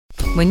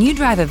When you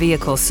drive a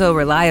vehicle so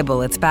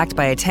reliable it's backed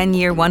by a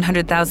 10-year,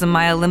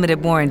 100,000-mile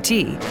limited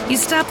warranty, you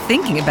stop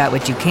thinking about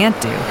what you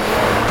can't do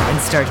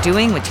and start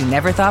doing what you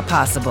never thought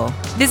possible.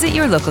 Visit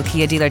your local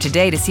Kia dealer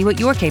today to see what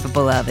you're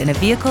capable of in a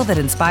vehicle that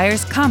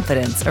inspires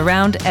confidence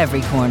around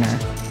every corner.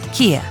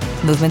 Kia,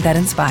 movement that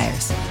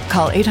inspires.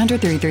 Call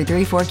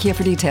 800-333-4KIA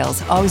for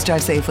details. Always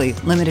drive safely.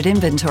 Limited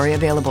inventory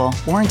available.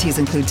 Warranties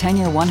include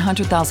 10-year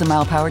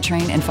 100,000-mile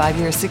powertrain and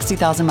 5-year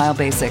 60,000-mile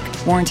basic.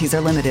 Warranties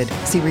are limited.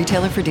 See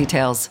retailer for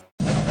details.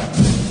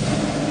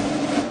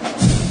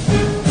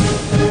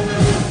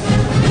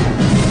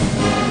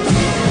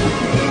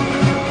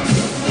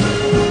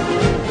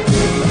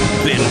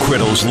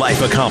 Criddle's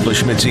life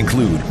accomplishments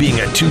include being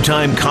a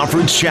 2-time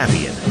conference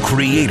champion,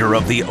 creator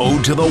of the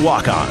Ode to the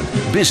Walk-On,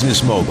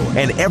 business mogul,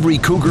 and every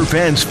Cougar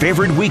fan's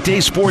favorite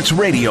weekday sports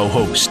radio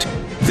host.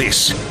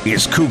 This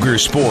is Cougar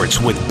Sports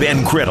with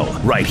Ben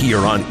Criddle, right here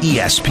on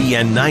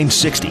ESPN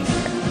 960.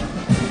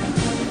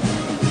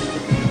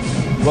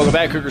 Welcome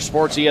back, Cougar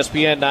Sports,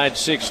 ESPN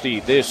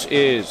 960. This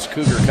is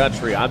Cougar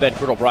Country. I'm Ben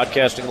Criddle,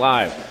 broadcasting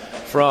live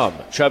from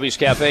Chubby's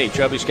Cafe,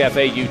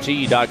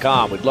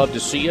 chubby'scafeut.com. We'd love to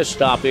see you.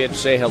 Stop in,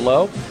 say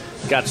hello.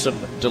 Got some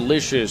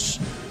delicious,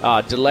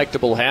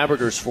 delectable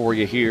hamburgers for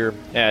you here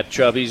at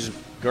Chubby's.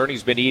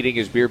 Gurney's been eating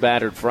his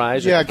beer-battered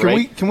fries. Yeah,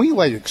 can we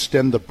like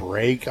extend the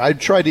break? I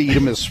tried to eat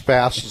them as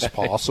fast as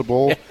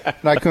possible,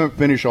 and I couldn't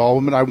finish all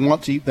of them, and I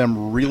want to eat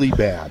them really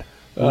bad.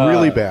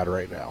 Really bad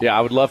right now. Yeah,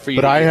 I would love for you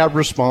but I have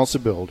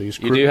responsibilities.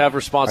 You do have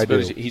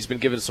responsibilities. He's been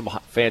giving some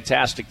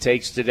fantastic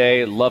takes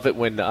today. Love it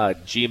when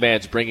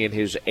G-Man's bringing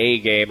his A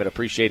game, and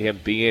appreciate him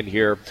being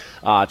here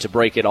to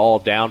break it all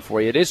down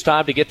for you. It is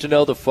time to get to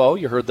know the foe.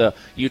 You heard the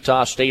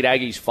Utah State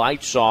Aggies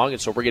fight song, and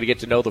so we're going to get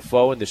to know the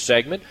foe in this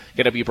segment.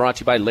 Going to be brought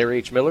to you by Larry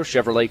H. Miller,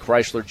 Chevrolet,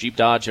 Chrysler, Jeep,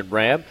 Dodge, and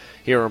Ram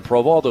here in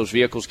Provo. Those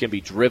vehicles can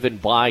be driven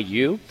by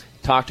you.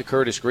 Talk to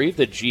Curtis Grieve,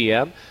 the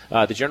GM,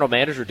 the general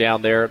manager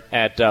down there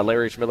at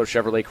Larry H. Miller,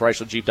 Chevrolet,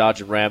 Chrysler, Jeep,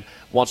 Dodge, and Ram,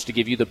 wants to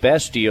give you the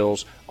best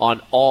deals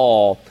on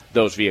all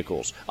those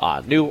vehicles.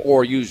 New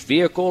or used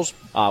vehicles,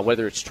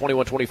 whether it's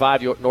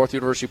 2125 North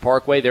University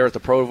Parkway there at the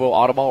Provo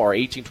Auto Mall or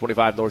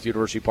 1825 North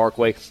University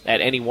Parkway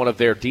at any one of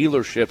their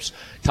dealerships,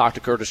 talk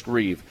to Curtis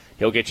Grieve.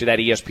 He'll get you that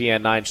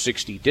ESPN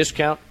 960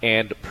 discount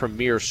and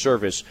premier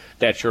service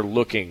that you're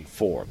looking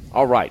for.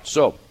 All right,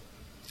 so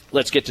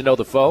let's get to know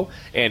the foe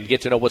and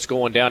get to know what's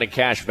going down in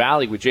Cache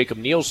Valley with Jacob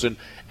Nielsen,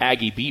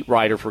 Aggie beat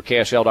writer for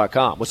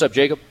KSL.com. What's up,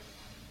 Jacob?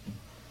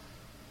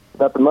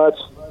 Nothing much.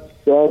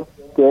 Good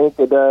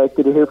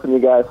to hear from you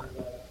guys.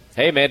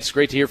 Hey, man, it's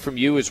great to hear from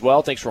you as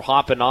well. Thanks for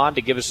hopping on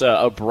to give us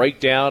a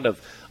breakdown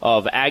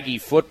of Aggie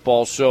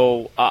football.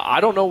 So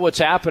I don't know what's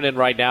happening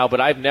right now, but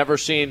I've never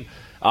seen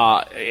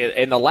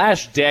in the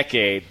last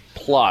decade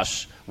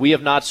plus, we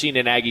have not seen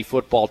an Aggie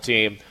football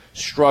team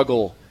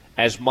struggle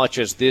as much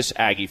as this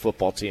Aggie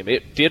football team.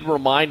 It did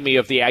remind me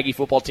of the Aggie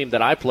football team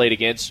that I played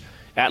against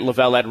at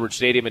Lavelle Edwards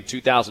Stadium in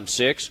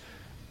 2006.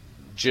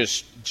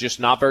 Just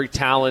not very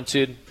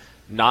talented,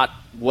 not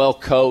well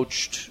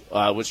coached,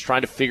 was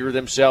trying to figure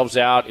themselves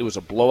out. It was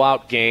a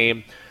blowout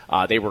game.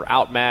 They were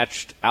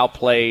outmatched,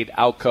 outplayed,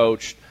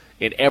 outcoached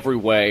in every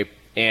way.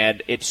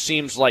 And it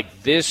seems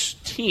like this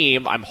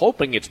team, I'm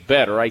hoping it's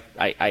better.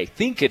 I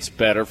think it's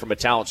better from a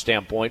talent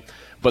standpoint,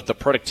 but the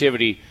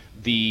productivity,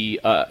 the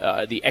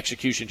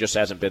execution just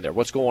hasn't been there.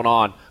 What's going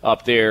on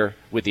up there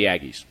with the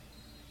Aggies?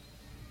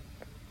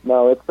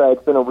 No,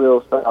 it's been a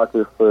real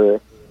shocker for,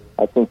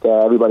 I think,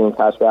 everybody in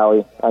Cache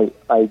Valley.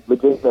 I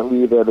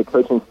legitimately, the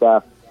coaching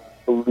staff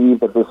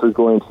believed that this was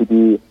going to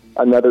be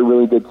another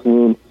really good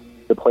team.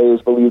 The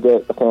players believed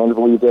it. The fans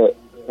believed it.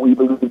 We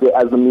believed it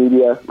as the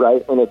media,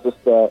 right? And it just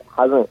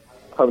hasn't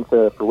come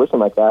to fruition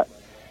like that.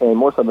 And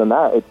more so than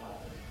that,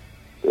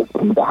 it's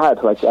been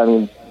bad. Like, I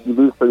mean, you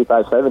lose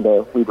 35-7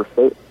 to Weber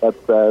State. That's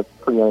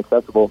pretty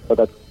unacceptable, but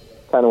that's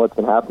kind of what's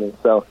been happening.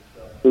 So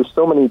there's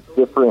so many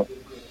different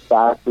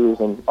factors,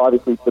 and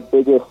obviously the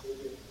biggest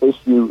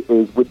issue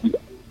is with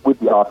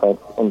the offense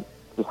and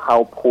just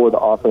how poor the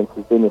offense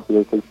has been this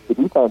year. Because the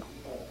defense,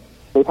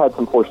 they've had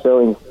some poor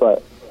showings,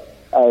 but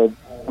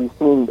we've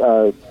seen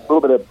a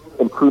little bit of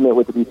improvement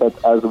with the defense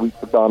as the weeks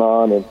have gone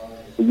on, and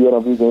the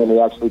UNLV game, they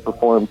actually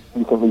performed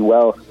decently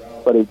well,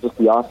 but it's just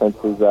the offense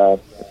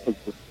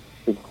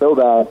is so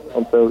bad.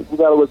 And so you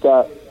got to look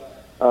at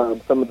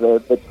some of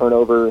the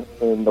turnover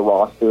in the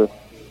roster,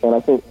 and I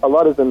think a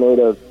lot has been made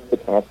of the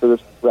transfers,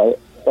 right?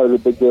 That was a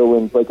big deal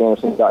when Blake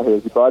Anderson got here.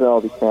 He brought in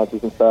all these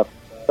transfers and stuff,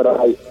 but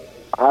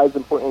as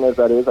important as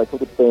that is, I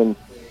think it's been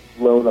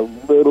blown a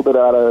little bit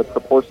out of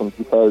proportion,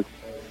 because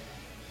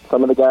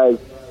some of the guys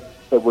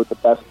that were the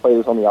best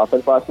players on the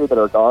offense last year that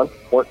are gone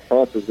weren't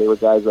transfers. They were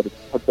guys that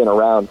had been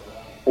around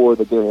for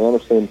the Gary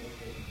Anderson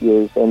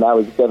years, and that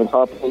was Devin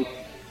Thompson,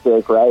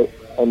 Derek Wright,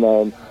 and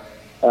then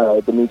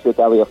Demetrius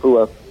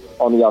Aliafua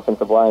on the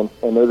offensive line.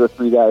 And those are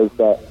three guys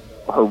that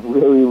are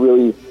really,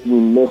 really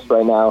being missed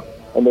right now.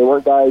 And they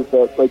weren't guys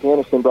that Blake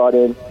Anderson brought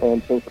in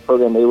and changed the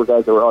program. They were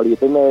guys that were already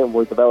been there and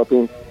were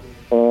developing.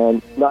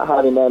 And not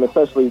having them,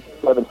 especially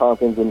Devin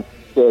Tompkins and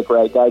Derek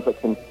Wright, guys that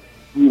can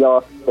beat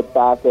off the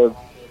back of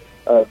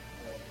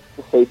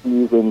the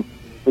safeties and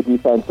the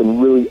defense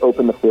and really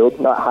open the field.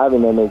 Not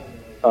having them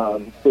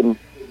has been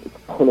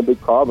a big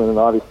problem, and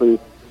obviously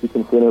you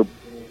consider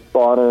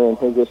Bonner and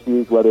his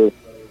issues, whether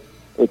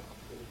it's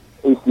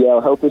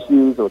ACL health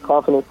issues or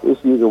confidence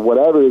issues or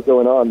whatever is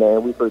going on there.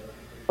 We've heard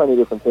plenty of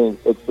different things.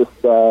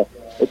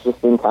 It's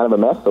just been kind of a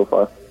mess so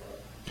far.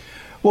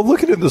 Well,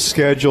 looking at the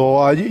schedule,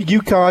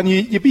 UConn,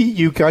 you beat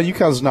UConn.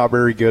 UConn's not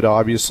very good,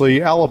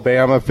 obviously.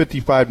 Alabama,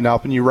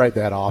 55-0. You write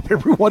that off.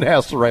 Everyone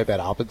has to write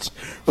that off. It's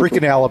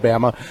freaking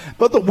Alabama.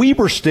 But the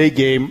Weber State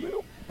game,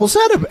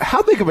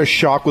 how big of a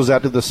shock was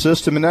that to the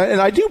system? And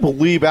I do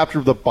believe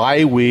after the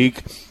bye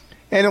week,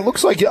 and it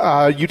looks like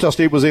Utah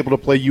State was able to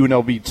play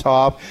UNLV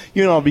tough.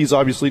 UNLV's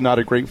obviously not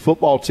a great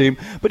football team.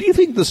 But do you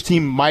think this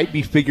team might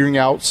be figuring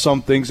out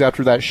some things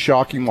after that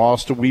shocking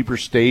loss to Weber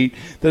State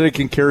that it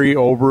can carry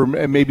over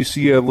and maybe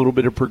see a little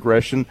bit of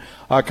progression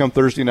come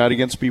Thursday night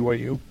against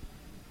BYU?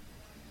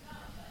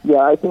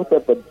 Yeah, I think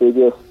that the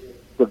biggest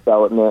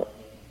development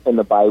in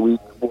the bye week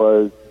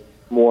was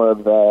more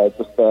of the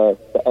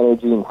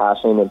energy and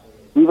passion. And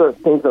these are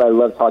things that I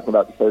love talking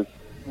about because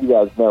you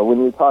guys know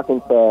when you're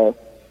talking to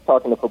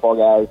football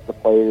guys, the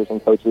players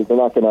and coaches, they're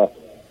not going to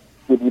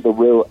give you the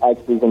real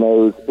X's and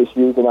O's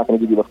issues. They're not going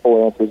to give you the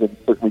full answers in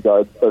certain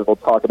regards. So they'll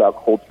talk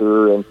about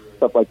culture and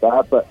stuff like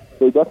that. But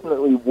there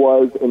definitely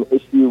was an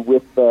issue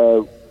with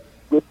the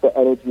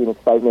energy and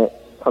excitement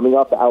coming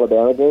off the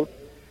Alabama game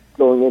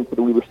going into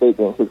the Weber State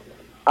game. Because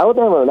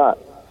Alabama or not,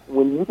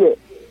 when you get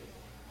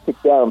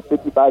kicked down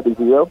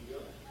 55-0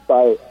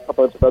 by a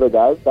bunch of other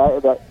guys,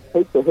 that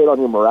takes a hit on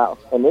your morale.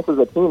 And this is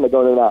a team that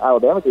going into that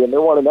Alabama game, they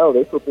want to know.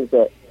 They still think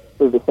that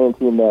they're the same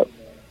team that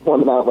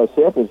won the Mountain West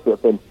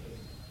Championship. And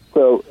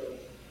so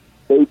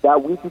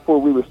that week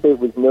before Weber State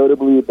was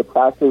notably the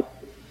practice.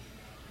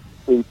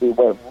 They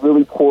went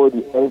really poor.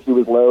 The energy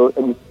was low.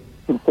 And you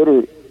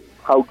consider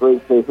how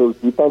great St. Hill's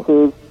defense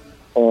is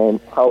and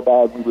how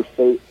bad Weber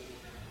State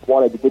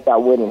wanted to get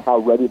that win and how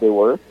ready they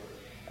were.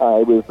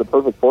 It was the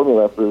perfect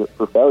formula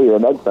for failure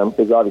and then some,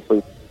 because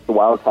obviously the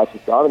Wildcats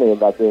just dominated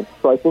that game.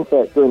 So I think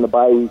that during the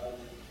bye week,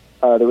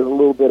 there was a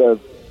little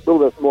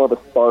bit more of a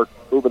spark,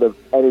 a little bit of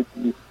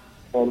energy.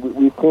 And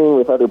we've seen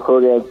with other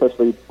programs,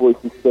 especially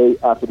Boise State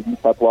after the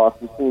UTEP loss,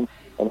 we've seen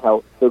and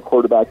how their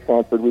quarterback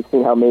transferred. We've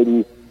seen how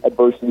maybe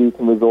adversity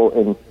can result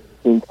in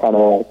teams kind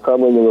of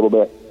crumbling a little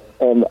bit.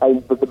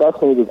 But the best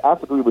thing is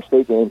after the Weber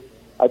State game,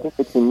 I think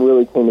the team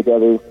really came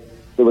together.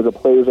 There was a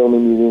players-only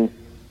meeting,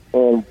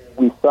 and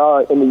we saw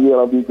in the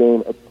UNLV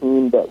game a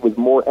team that was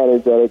more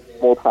energetic,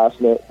 more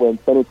passionate. When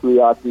Kenny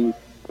Tuiaki,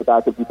 the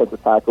backup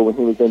defensive tackle, when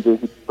he was injured,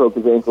 he broke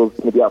his ankle, he's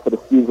going to be out for the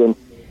season.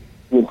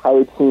 The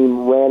entire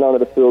team ran onto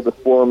the field to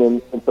form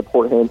him and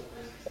support him.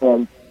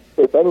 And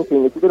if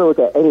anything, if you're going to look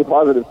at any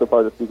positives so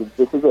far this season,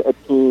 this is a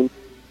team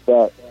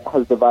that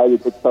has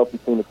divided itself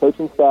between the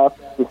coaching staff.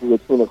 This is a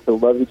team that still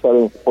loves each other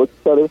and supports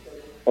each other.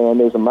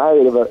 And there's a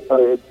myriad of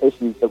other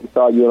issues that we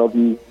saw at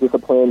UNLV: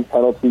 discipline,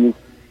 penalties,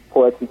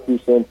 poor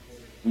execution,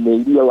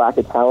 maybe a lack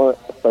of talent,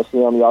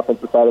 especially on the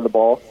offensive side of the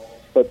ball.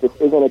 But this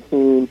isn't a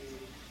team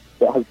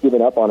that has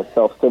given up on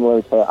itself,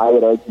 similar to, I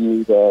would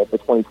argue, the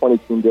 2020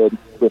 team did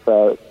with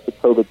the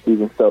COVID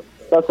season. So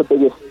that's the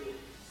biggest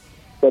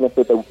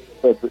benefit,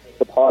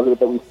 the positive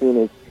that we've seen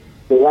is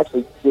they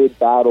actually did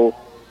battle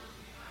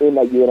in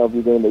that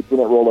UNLV game. They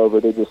didn't roll over.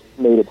 They just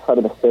made a ton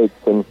of mistakes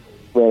and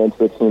ran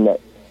into a team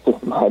that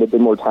just might have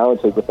been more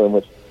talented with them,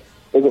 which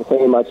isn't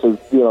saying much as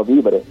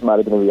UNLV, but it might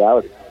have been a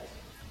reality.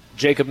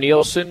 Jacob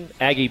Nielsen,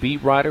 Aggie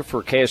beat writer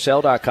for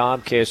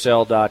KSL.com.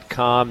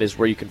 KSL.com is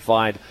where you can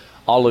find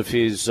all of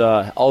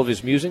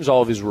his musings,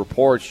 all of his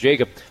reports.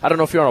 Jacob, I don't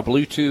know if you're on a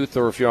Bluetooth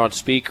or if you're on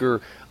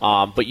speaker,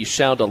 but you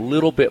sound a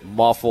little bit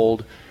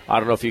muffled. I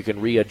don't know if you can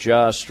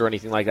readjust or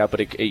anything like that,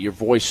 but your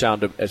voice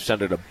sounded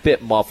a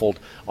bit muffled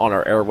on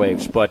our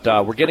airwaves. But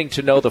we're getting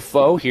to know the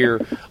foe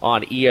here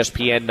on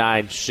ESPN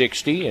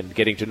 960, and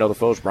getting to know the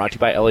foe is brought to you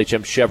by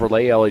LHM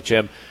Chevrolet,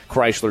 LHM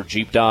Chrysler,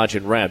 Jeep, Dodge,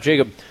 and Ram.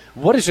 Jacob,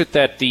 what is it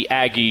that the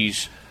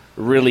Aggies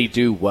really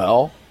do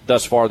well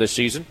thus far this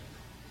season?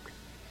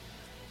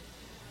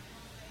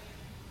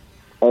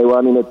 Hey, well,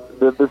 I mean,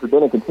 this has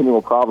been a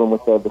continual problem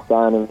with the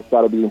sound, and it's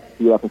got to be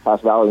beat up in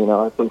Cache Valley. You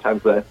know,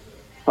 sometimes the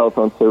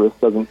telephone service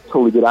doesn't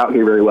totally get out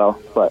here very well.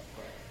 But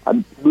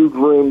I've moved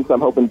rooms.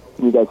 I'm hoping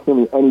you guys hear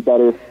me any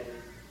better.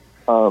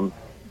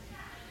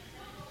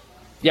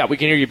 Yeah, we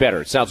can hear you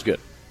better. It sounds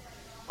good.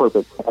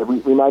 Perfect.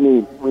 Remind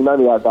me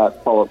of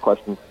that follow-up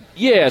question.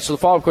 Yeah, so the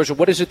follow-up question,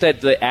 what is it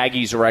that the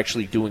Aggies are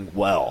actually doing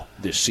well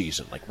this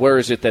season? Like, where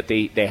is it that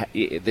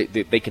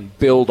they can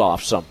build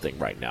off something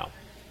right now?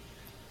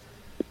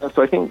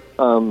 So I think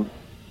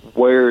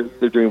where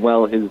they're doing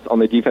well is on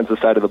the defensive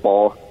side of the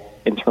ball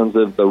in terms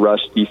of the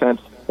rush defense.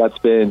 That's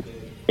been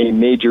a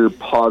major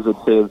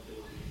positive.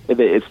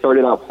 It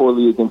started out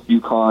poorly against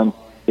UConn.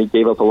 They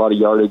gave up a lot of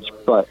yardage,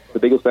 but the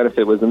biggest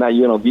benefit was in that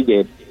UNLV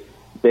game.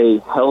 They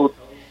held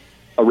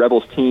a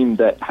Rebels team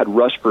that had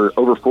rushed for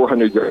over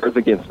 400 yards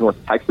against North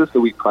Texas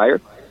the week prior.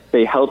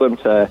 They held them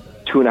to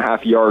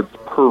 2.5 yards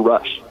per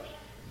rush.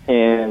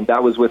 and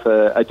that was with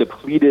a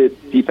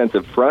depleted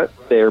defensive front.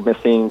 They're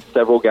missing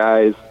several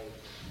guys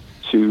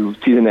to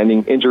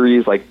season-ending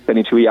injuries like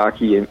Benny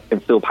Tuiaki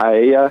and Phil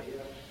Paella,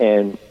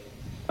 and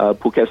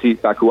Pukesi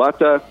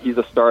Bakuata. He's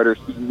a starter.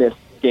 He missed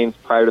games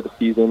prior to the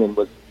season and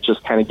was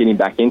just kind of getting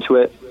back into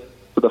it.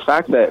 So the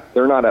fact that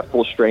they're not at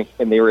full strength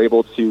and they were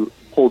able to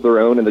hold their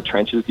own in the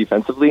trenches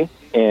defensively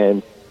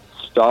and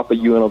stop a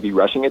UNLV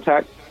rushing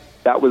attack,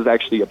 that was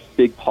actually a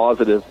big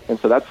positive. And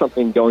so that's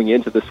something going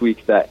into this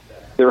week that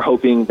they're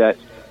hoping that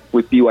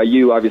with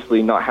BYU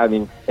obviously not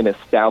having an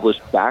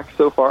established back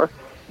so far,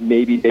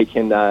 maybe they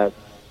can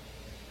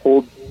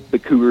hold the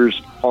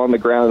Cougars on the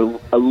ground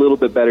a little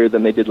bit better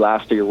than they did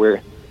last year,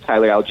 where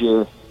Tyler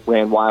Algier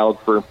ran wild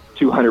for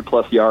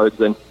 200-plus yards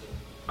and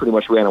pretty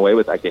much ran away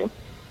with that game.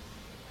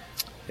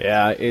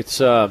 Yeah, it's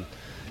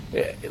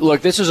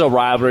look, this is a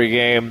rivalry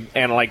game,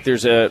 and like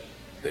there's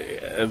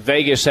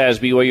Vegas has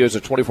BYU as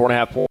a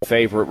 24.5-point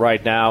favorite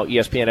right now.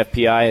 ESPN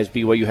FPI has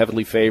BYU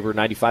heavily favored,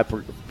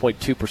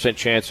 95.2%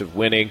 chance of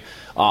winning,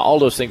 all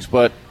those things.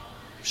 But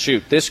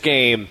shoot, this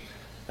game,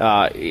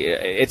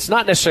 it's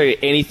not necessarily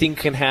anything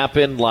can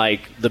happen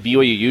like the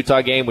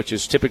BYU-Utah game, which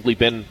has typically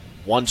been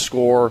one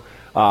score,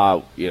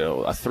 a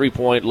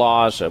 3-point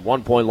loss, a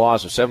 1-point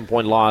loss, a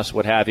 7-point loss,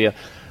 what have you.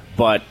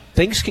 But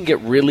things can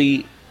get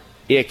really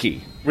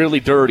icky, really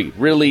dirty,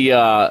 really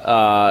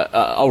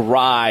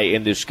awry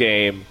in this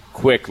game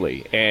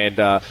quickly.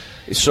 And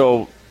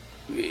so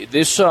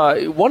this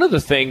one of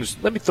the things,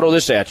 let me throw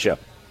this at you.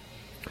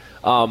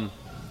 Cooper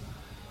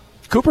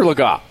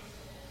Legas.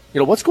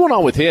 What's going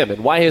on with him,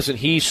 and why hasn't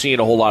he seen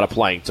a whole lot of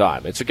playing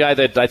time? It's a guy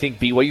that I think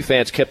BYU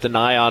fans kept an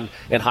eye on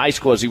in high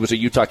school as he was a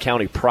Utah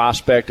County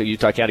prospect, a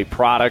Utah County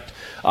product.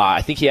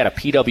 I think he had a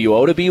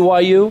PWO to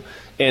BYU,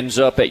 ends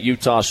up at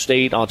Utah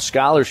State on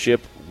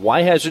scholarship.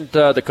 Why hasn't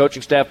the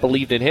coaching staff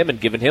believed in him and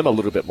given him a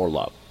little bit more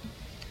love?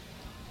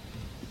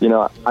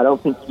 I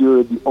don't think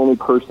you're the only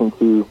person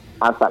to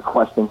ask that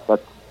question.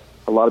 That's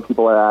a lot of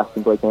people are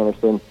asking Blake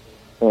Anderson,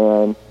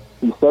 and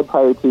he said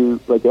prior to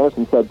the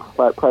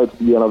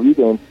UNLV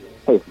game,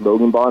 hey,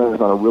 Logan Bonner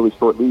is on a really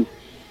short leash.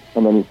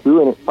 And then he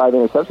threw in 5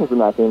 interceptions in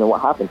that game, and what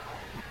happened?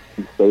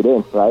 He stayed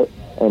in, right?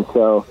 And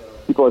so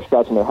people are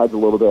scratching their heads a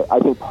little bit. I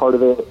think part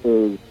of it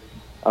is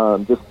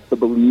just the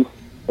belief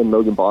in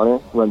Logan Bonner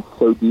runs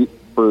so deep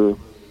for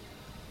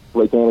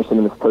Blake Anderson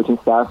and his coaching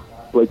staff.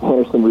 Blake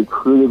Anderson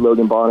recruited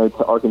Logan Bonner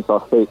to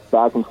Arkansas State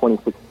back in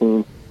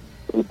 2016.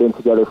 They've been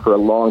together for a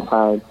long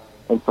time,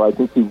 and so I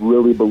think he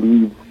really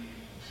believes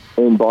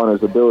in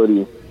Bonner's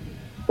ability.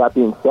 That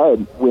being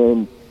said,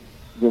 when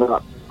you're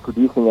not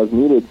producing as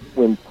needed,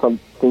 when some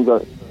things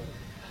aren't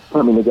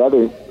coming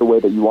together the way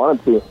that you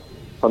want them to,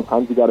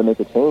 sometimes you got to make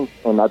a change,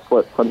 and that's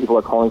what some people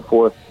are calling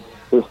for.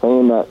 They're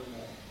saying that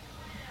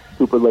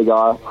Cooper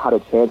Legas had a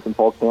chance in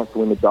fall camp to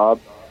win the job,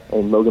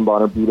 and Logan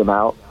Bonner beat him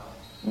out.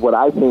 What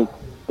I think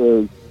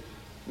is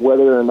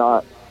whether or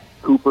not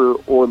Cooper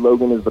or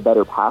Logan is the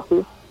better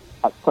passer,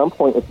 at some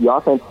point, if the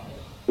offense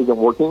isn't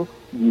working,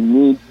 you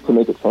need to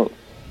make a change.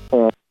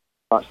 And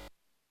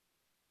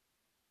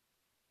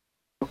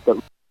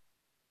that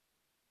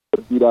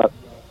beat up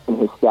and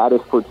his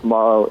status for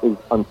tomorrow is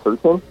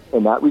uncertain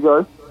in that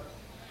regard.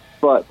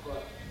 But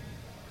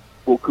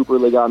will Cooper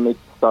Legas make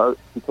the start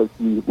because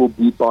he will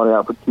beat Bonner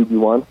out for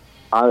 2v1?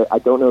 I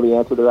don't know the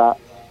answer to that.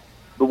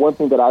 The one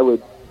thing that I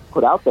would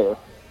put out there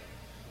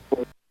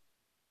is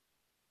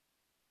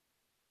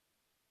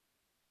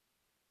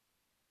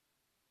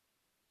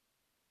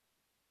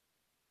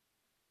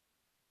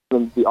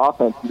the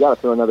offense, you got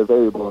to throw another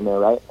variable in there,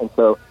 right? And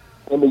so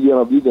in the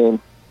UNLV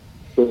game,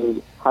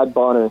 they had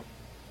Bonner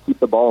keep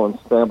the ball and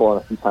scramble on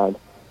a few times.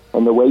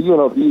 And the way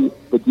UNLV,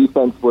 the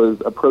defense was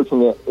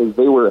approaching it is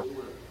they were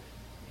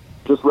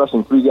just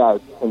rushing 3 guys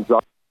and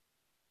dropping.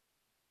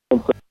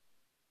 And so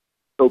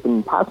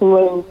open passing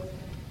lanes,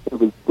 it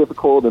was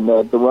difficult, and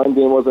the run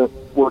game wasn't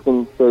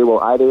working very well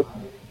either.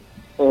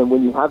 And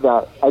when you have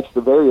that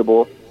extra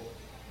variable,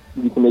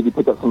 you can maybe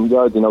pick up some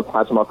yards,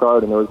 catch them off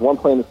guard. And there was one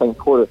play in the second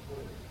quarter,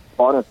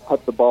 Bonner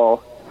kept the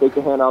ball, faked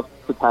the handoff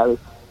to Tyler,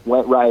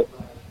 went right.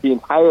 The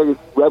entire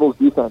Rebels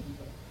defense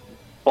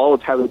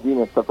followed Tyler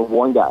Green except for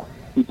one guy.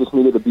 He just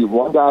needed to beat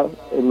one guy,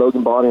 and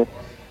Logan Bonner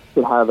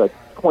could have a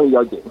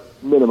 20-yard gain,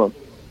 minimum.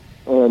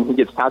 And he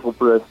gets tackled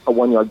for a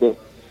 1-yard gain.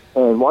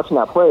 And watching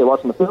that play,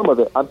 watching the film of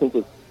it, I think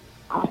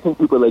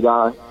Cooper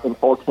Legas in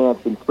fall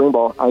camp and spring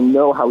ball, I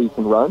know how he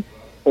can run.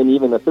 And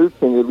even the third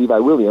stringer, Levi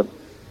Williams,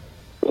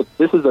 if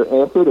this is their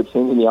answer to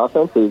changing the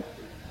offense, is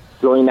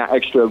throwing that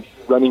extra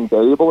running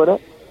variable in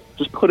it,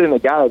 just put in a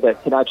guy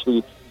that can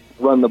actually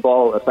run the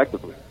ball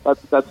effectively.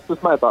 That's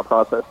just my thought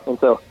process. And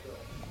so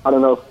I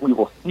don't know if we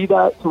will see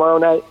that tomorrow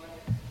night.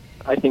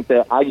 I think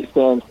that Aggie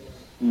fans,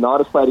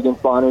 not a slight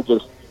against Bonner,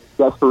 just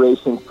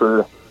desperation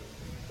for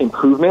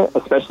improvement,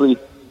 especially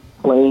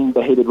playing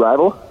the hated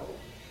rival.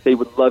 They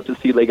would love to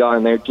see Legas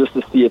in there just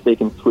to see if they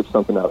can switch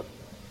something up.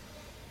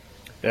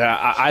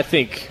 Yeah, I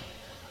think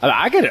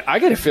I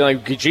get a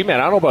feeling, G-Man,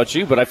 I don't know about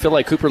you, but I feel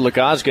like Cooper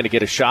Legas is going to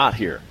get a shot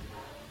here.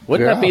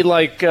 Wouldn't that be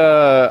like,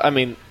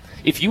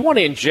 if you want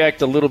to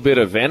inject a little bit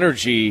of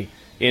energy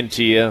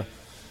into you,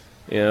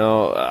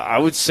 I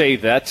would say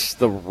that's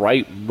the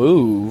right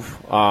move.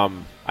 I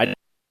asked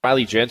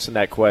Riley Jensen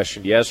that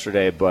question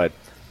yesterday, but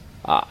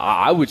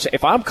I would say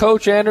if I'm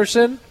Coach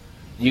Anderson,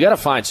 you got to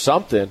find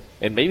something,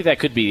 and maybe that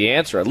could be the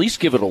answer. At least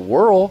give it a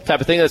whirl,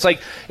 type of thing. It's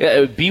like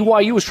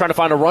BYU was trying to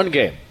find a run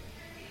game.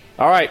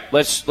 All right,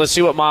 let's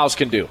see what Miles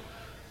can do,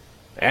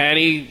 and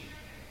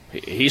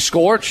he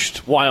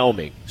scorched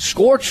Wyoming,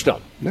 scorched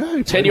them,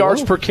 10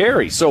 yards per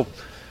carry. So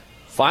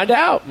find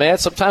out, man.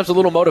 Sometimes a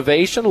little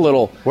motivation, a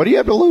little. What do you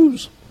have to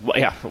lose?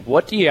 Yeah,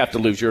 what do you have to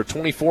lose? You're a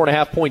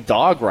 24.5-point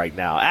dog right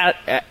now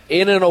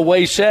in an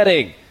away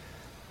setting.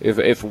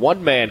 If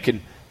one man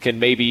can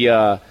maybe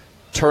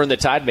turn the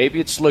tide, maybe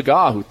it's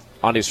Lega, who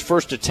on his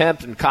first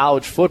attempt in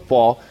college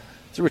football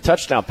threw a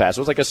touchdown pass.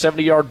 It was like a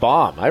 70-yard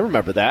bomb. I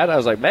remember that. I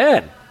was like,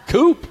 man,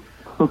 Coop,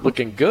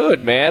 looking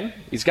good, man.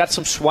 He's got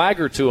some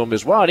swagger to him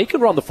as well, and he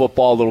can run the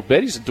football a little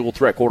bit. He's a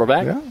dual-threat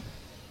quarterback. Yeah.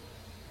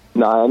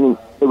 No, I mean,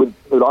 it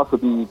would also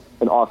be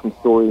an awesome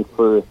story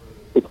for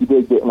if he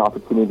did get an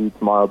opportunity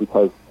tomorrow,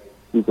 because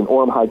he's an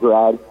Orem High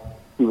grad.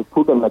 He was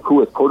Puka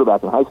Nakua's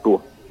quarterback in high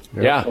school.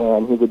 Yeah.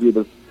 And he's a dude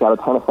that's got a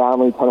ton of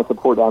family, ton of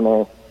support down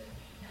there.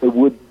 It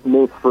would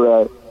make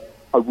for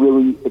a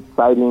really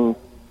exciting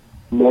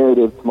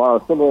narrative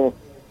tomorrow, similar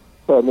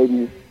to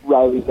maybe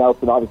Riley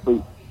Nelson.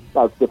 Obviously,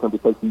 that's different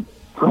because he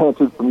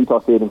transferred from Utah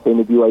State and came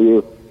to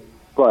BYU.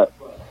 But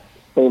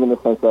same in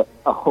the sense that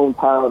a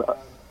hometown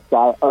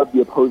guy of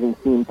the opposing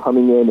team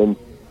coming in and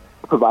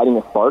providing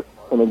a spark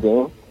in a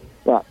game,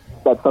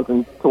 that's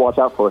something to watch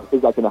out for.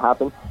 Is that going to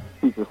happen?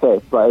 Who's to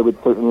say? But it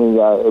would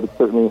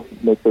certainly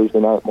make Thursday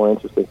night more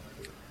interesting.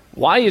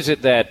 Why is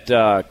it that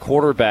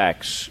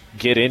quarterbacks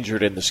get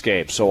injured in this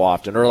game so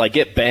often, or like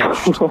get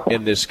benched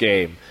in this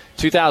game?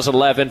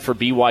 2011 for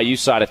BYU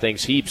side of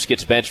things, Heaps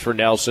gets benched for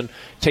Nelson.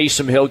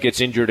 Taysom Hill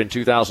gets injured in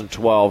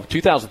 2012.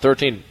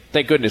 2013,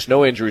 thank goodness,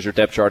 no injuries or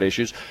depth chart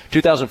issues.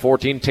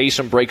 2014,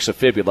 Taysom breaks a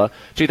fibula.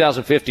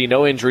 2015,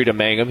 no injury to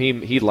Mangum.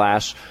 He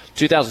lasts.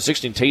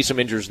 2016, Taysom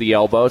injures the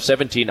elbow.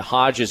 17,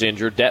 Hodge is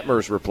injured. Detmer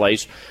is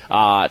replaced.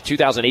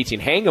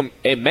 2018,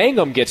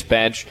 Mangum gets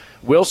benched.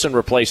 Wilson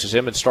replaces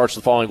him and starts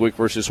the following week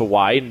versus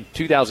Hawaii. In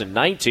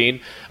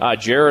 2019,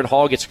 Jaron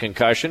Hall gets a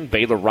concussion.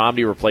 Baylor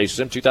Romney replaces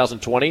him.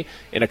 2020,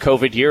 in a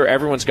COVID year,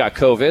 everyone's got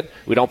COVID.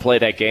 We don't play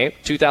that game.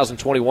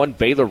 2021,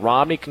 Baylor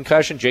Romney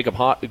concussion. Jacob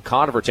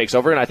Conover takes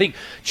over. And I think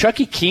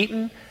Chucky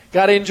Keaton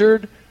got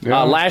injured.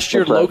 Last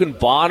year, Logan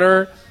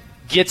Bonner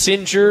gets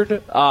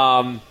injured.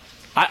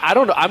 I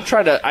don't know. I'm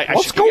trying to.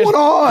 What's going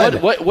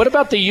on? What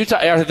about the Utah?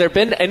 Have there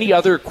been any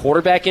other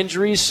quarterback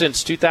injuries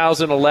since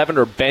 2011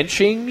 or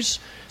benchings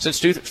since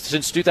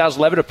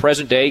 2011 to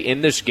present day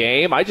in this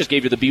game? I just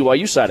gave you the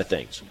BYU side of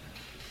things.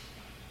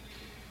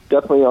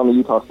 Definitely on the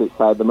Utah State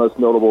side, the most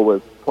notable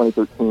was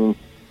 2013,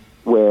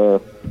 where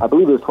I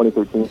believe it was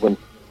 2013 when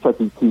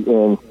Chucky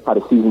Keaton had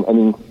a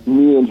season-ending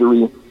knee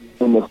injury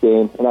in this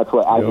game, and that's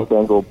what Aggie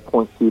fans will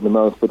point to the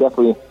most. But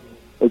definitely,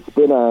 it's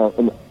been a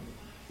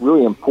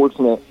really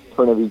unfortunate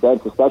turn of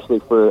events, especially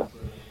for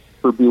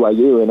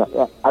BYU.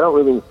 And I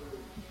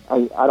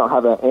don't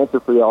have an answer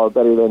for y'all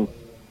better than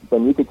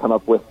you could come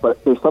up with.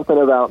 But there's something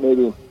about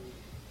maybe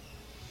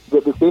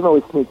that this game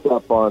always sneaks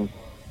up on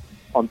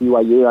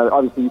BYU.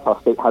 Obviously, Utah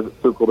State has it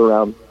circled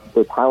around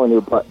their calendar,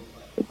 but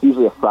it's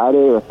usually a Friday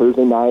or a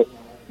Thursday night,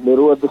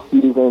 middle of the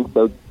season,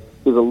 so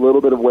there's a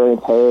little bit of wear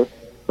and tear.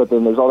 But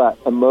then there's all that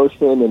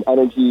emotion and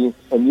energy.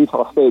 And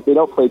Utah State, they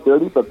don't play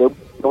dirty, but they're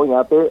going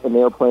out there and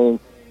they are playing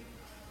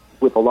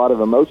with a lot of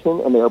emotion,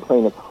 and they are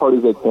playing as hard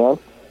as they can.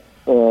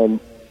 And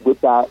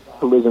with that,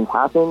 collisions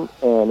happen,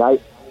 and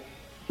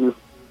it's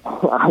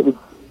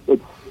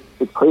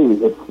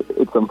crazy.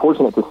 It's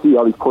unfortunate to see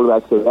all these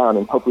quarterbacks go down,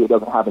 and hopefully it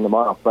doesn't happen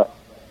tomorrow. But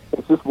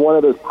it's just one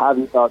of those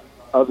caveats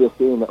of this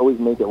game that always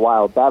make it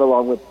wild. That,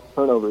 along with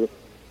turnover,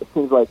 it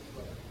seems like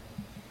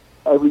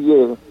every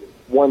year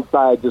one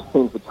side just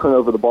seems to turn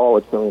over the ball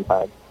a trillion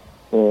times.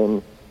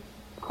 In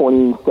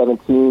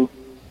 2017,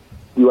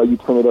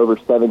 BYU turned it over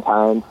 7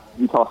 times.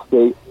 Utah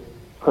State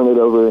turned it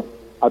over,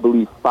 I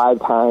believe, 5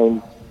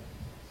 times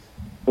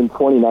in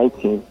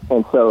 2019.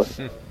 And so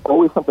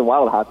always something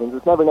wild happens.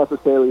 It's never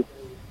necessarily,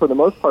 for the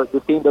most part,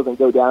 this game doesn't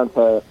go down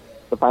to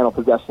the final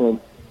possession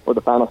or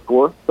the final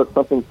score, but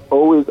something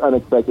always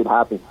unexpected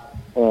happens,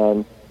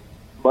 and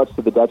much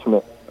to the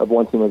detriment of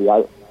one team or the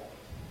other.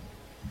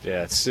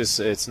 Yeah,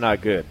 it's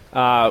not good.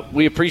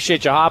 We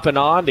appreciate you hopping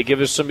on to give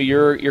us some of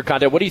your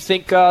content. What do you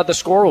think the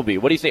score will be?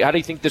 What do you think? How do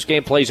you think this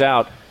game plays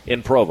out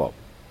in Provo?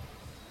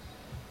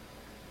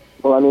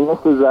 Well, I mean,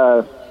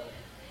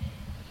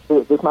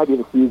 this might be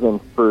the season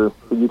for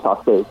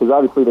Utah State, because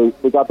obviously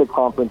they got their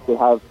conference. They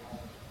have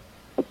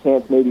a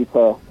chance maybe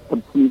to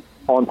compete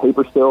on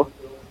paper still,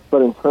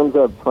 but in terms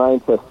of trying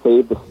to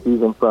save the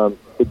season from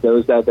the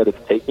nosedive that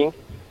it's taking,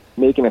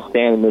 making a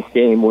stand in this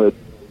game would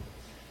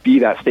be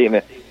that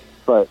statement.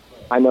 But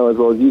I know as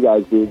well as you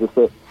guys do, just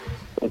that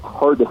it's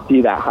hard to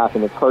see that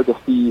happen. It's hard to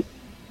see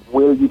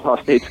where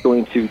Utah State's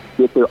going to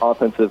get their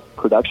offensive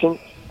production,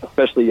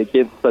 especially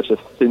against such a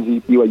stingy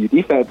BYU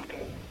defense.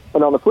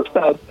 And on the flip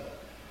side,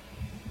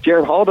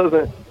 Jaron Hall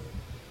doesn't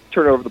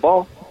turn over the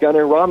ball.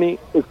 Gunnar Romney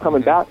is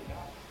coming back.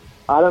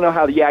 I don't know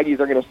how the Aggies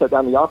are going to shut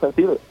down the offense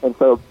either. And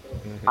so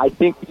I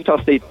think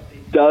Utah State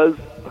does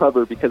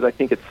cover because I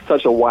think it's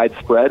such a wide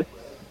spread.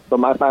 But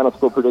my final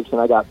score prediction,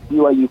 I got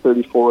BYU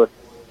 34,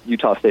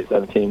 Utah State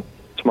 17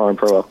 tomorrow in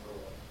Provo.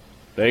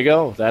 There you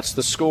go. That's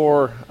the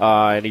score,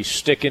 and he's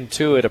sticking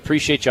to it.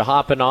 Appreciate you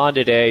hopping on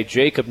today.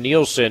 Jacob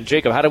Nielsen.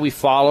 Jacob, how do we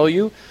follow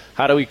you?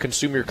 How do we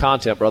consume your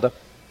content, brother?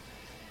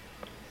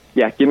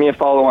 Yeah, give me a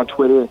follow on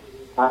Twitter,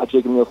 at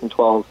Jacob Nielsen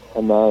 12,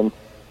 and then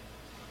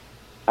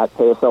at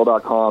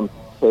KSL.com,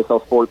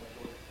 KSL Sports,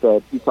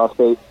 the Utah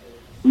State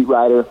beat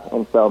writer.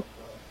 And so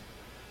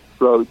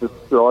just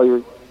throw all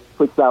your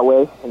clicks that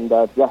way. And,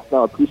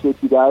 appreciate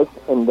you guys.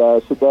 And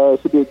should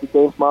be a good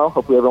game tomorrow.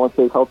 Hopefully everyone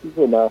stays healthy.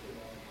 And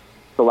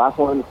the last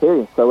one in the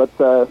series. So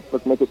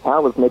let's make it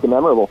count. Let's make it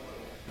memorable.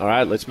 All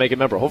right, let's make it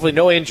memorable. Hopefully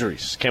no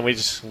injuries. Can we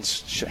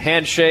just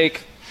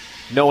handshake?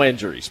 No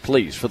injuries,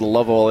 please, for the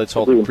love of all that's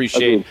holy.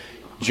 Appreciate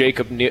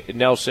Jacob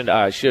Nielsen.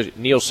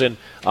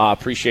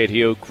 Appreciate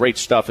you. Great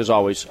stuff as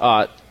always.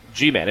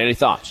 G-Man, any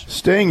thoughts?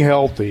 Staying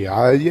healthy.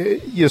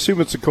 You assume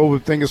it's a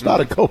COVID thing. It's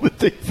not a COVID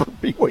thing for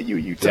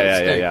BYU Utah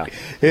State. Yeah.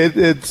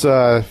 It's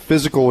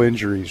physical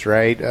injuries,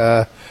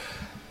 right?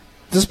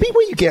 Does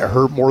BYU get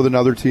hurt more than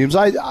other teams?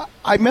 I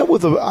hung out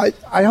with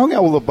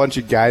a bunch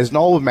of guys, and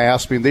all of them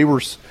asked me, and they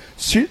were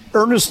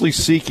earnestly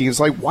seeking.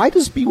 It's like, why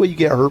does BYU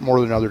get hurt more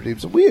than other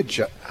teams?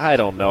 I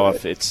don't know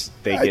if they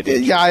get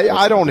injured. Yeah,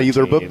 I don't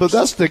either, but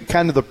that's the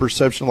kind of the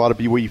perception a lot of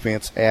BYU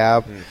fans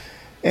have.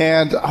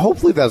 And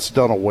hopefully that's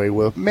done away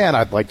with. Man,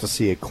 I'd like to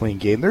see a clean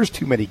game. There's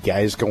too many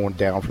guys going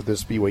down for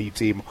this BYU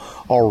team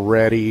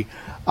already.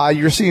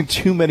 You're seeing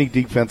too many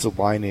defensive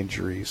line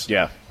injuries.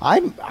 Yeah,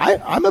 I'm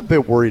a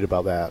bit worried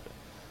about that.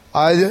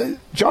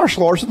 Josh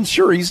Larson,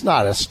 sure, he's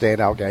not a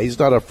standout guy. He's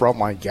not a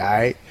frontline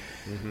guy.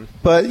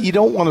 But you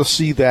don't want to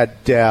see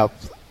that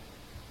depth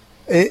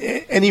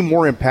any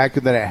more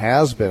impacted than it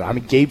has been. I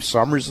mean, Gabe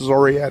Summers has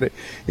already had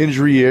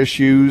injury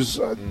issues.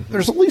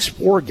 There's at least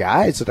 4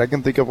 guys that I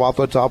can think of off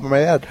the top of my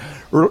head.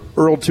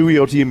 Earl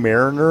Tuioti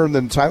Mariner, and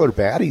then Tyler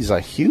Batty's a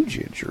huge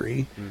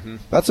injury.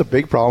 That's a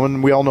big problem.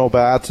 And we all know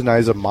about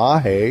Atanaisa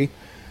Mahe.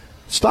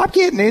 Stop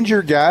getting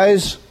injured,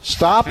 guys.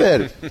 Stop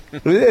it.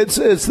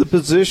 It's the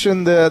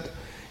position that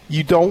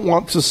you don't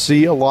want to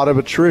see a lot of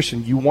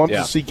attrition. You want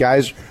to see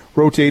guys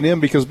rotate in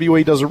because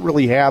BYU doesn't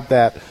really have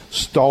that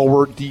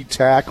stalwart D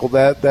tackle,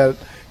 that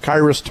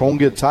Kairos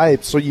Tonga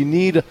type. So you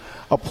need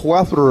a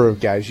plethora of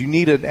guys. You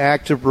need an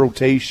active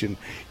rotation.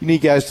 You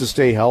need guys to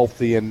stay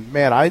healthy. And,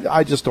 man,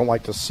 I just don't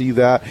like to see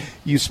that.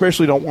 You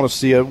especially don't want to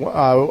see it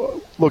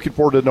looking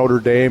forward to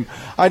Notre Dame.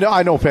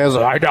 I know fans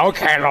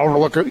can't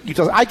overlook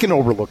Utah. I can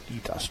overlook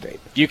Utah State.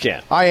 You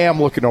can. I am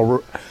looking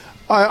over.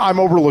 I'm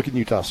overlooking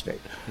Utah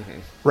State.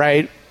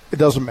 Right? It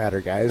doesn't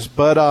matter, guys.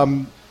 But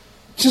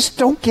just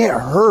don't get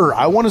hurt.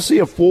 I want to see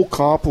a full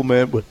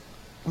complement with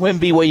when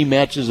BYU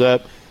matches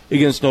up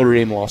against Notre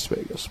Dame Las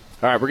Vegas.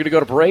 All right, we're going to go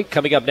to break.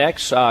 Coming up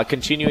next,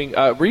 continuing,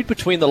 read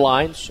between the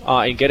lines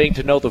and getting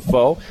to know the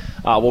foe.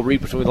 We'll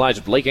read between the lines.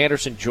 Blake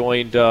Anderson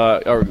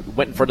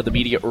went in front of the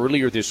media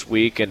earlier this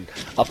week and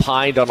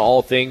opined on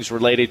all things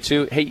related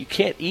to, hey, you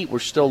can't eat. We're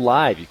still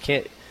live. You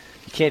can't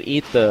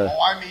eat the.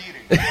 Oh, I'm eating.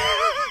 You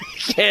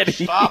can't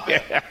Stop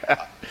eat. it.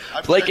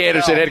 Blake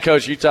Anderson, head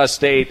coach, Utah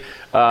State,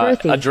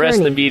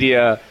 addressed the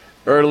media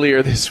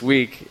earlier this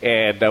week,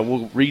 and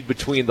we'll read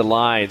between the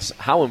lines.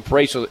 How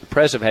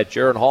impressive had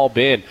Jaron Hall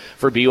been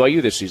for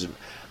BYU this season?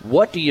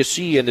 What do you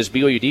see in this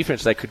BYU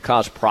defense that could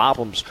cause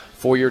problems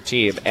for your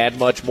team? And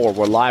much more.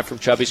 We're live from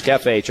Chubby's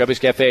Cafe,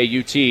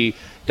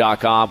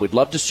 Chubby'sCafe@UT.com. We'd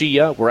love to see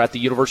you. We're at the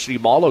University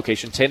Mall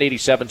location,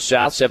 1087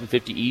 South,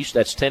 750 East.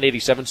 That's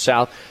 1087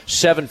 South,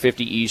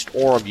 750 East,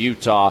 Orem,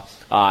 Utah.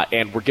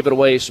 And we're giving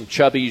away some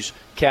Chubby's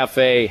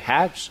Cafe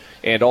hats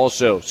and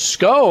also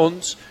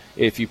scones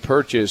if you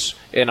purchase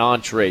an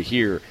entree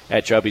here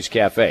at Chubby's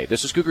Cafe.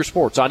 This is Cougar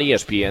Sports on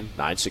ESPN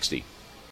 960.